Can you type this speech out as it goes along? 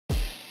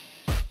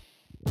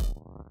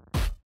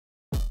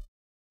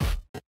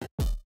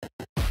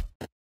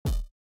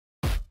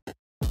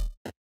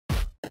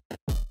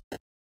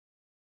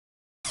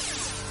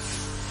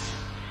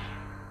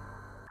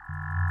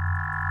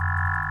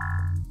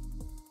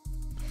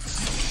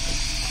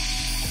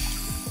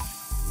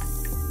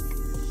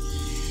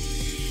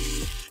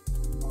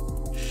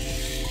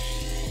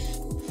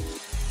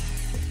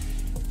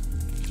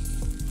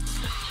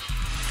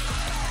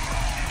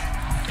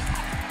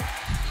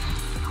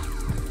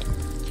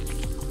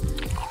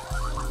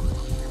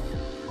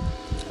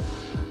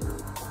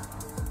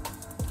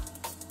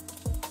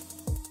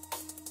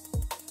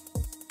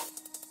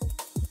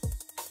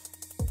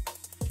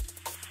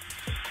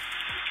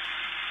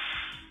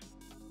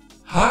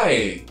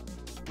Hi,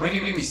 my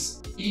name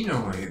is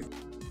Inoue,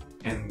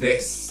 and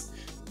this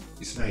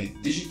is my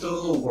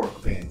digital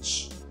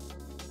workbench.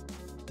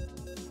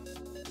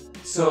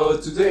 So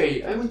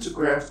today I want to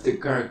craft a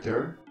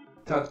character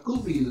that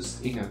could be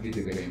used in a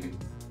video game.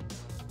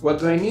 What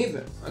do I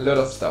need? A lot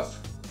of stuff.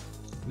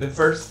 The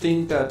first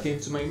thing that came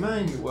to my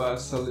mind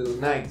was a little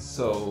knight,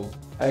 so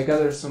I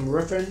gathered some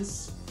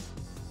reference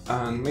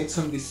and made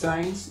some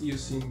designs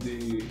using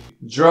the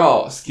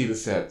draw skill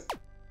set.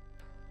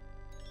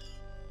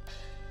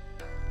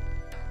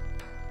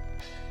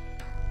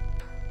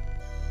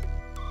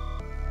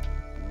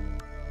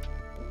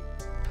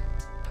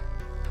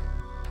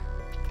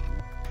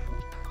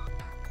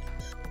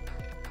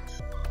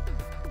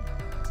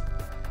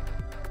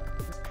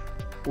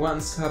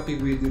 Once happy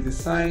with the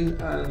design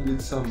and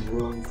with some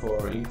room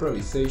for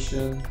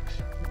improvisation,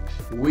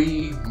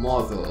 we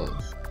model.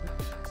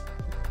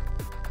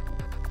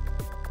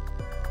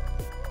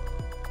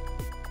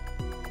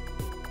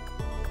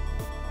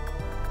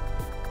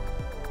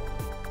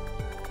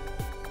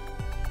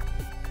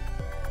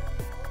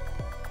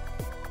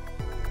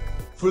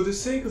 For the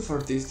sake of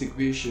artistic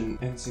vision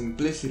and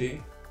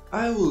simplicity,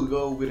 I will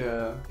go with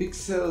a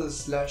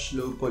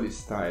pixel/low poly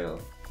style.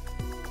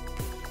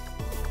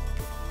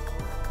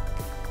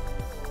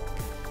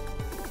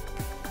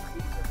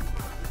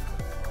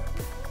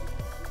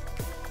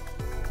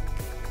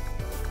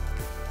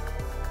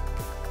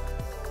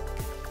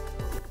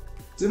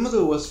 The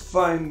model was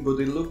fine, but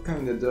it looked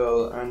kinda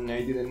dull and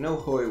I didn't know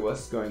how I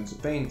was going to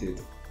paint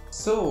it.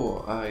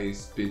 So I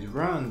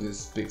speedrun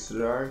this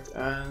pixel art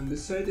and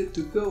decided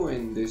to go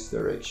in this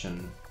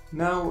direction.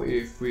 Now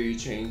if we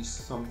change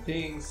some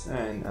things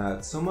and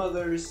add some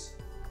others,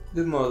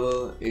 the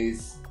model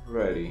is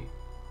ready.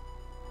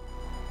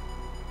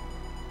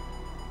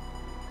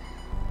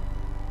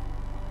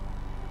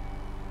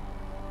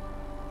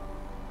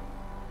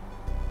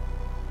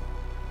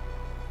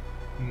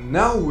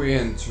 Now we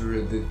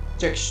enter the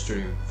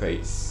texturing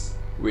phase,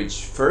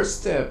 which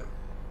first step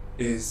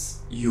is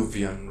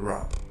UV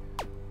unwrap.